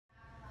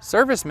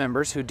Service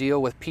members who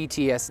deal with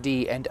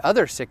PTSD and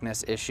other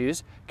sickness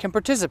issues can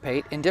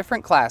participate in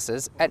different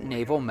classes at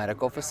naval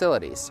medical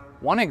facilities.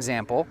 One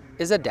example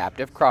is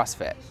Adaptive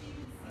CrossFit.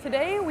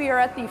 Today we are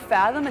at the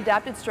Fathom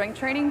Adapted Strength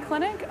Training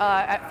Clinic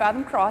at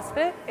Fathom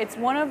CrossFit. It's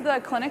one of the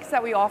clinics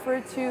that we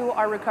offer to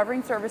our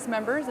recovering service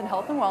members in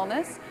health and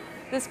wellness.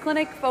 This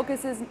clinic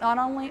focuses not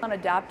only on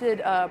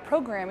adapted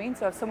programming,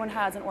 so if someone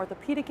has an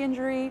orthopedic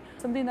injury,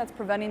 something that's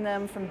preventing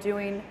them from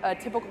doing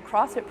typical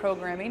CrossFit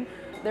programming,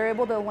 they're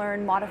able to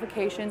learn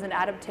modifications and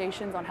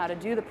adaptations on how to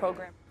do the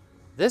program.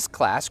 This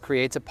class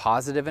creates a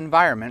positive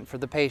environment for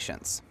the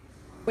patients.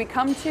 We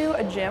come to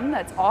a gym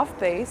that's off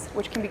base,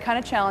 which can be kind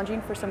of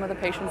challenging for some of the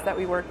patients that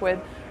we work with.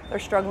 They're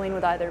struggling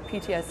with either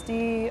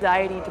PTSD,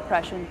 anxiety,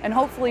 depression, and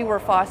hopefully we're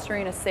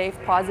fostering a safe,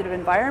 positive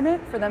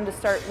environment for them to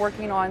start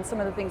working on some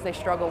of the things they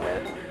struggle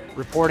with.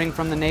 Reporting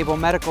from the Naval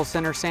Medical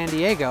Center San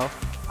Diego,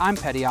 I'm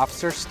Petty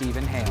Officer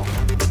Stephen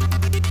Hale.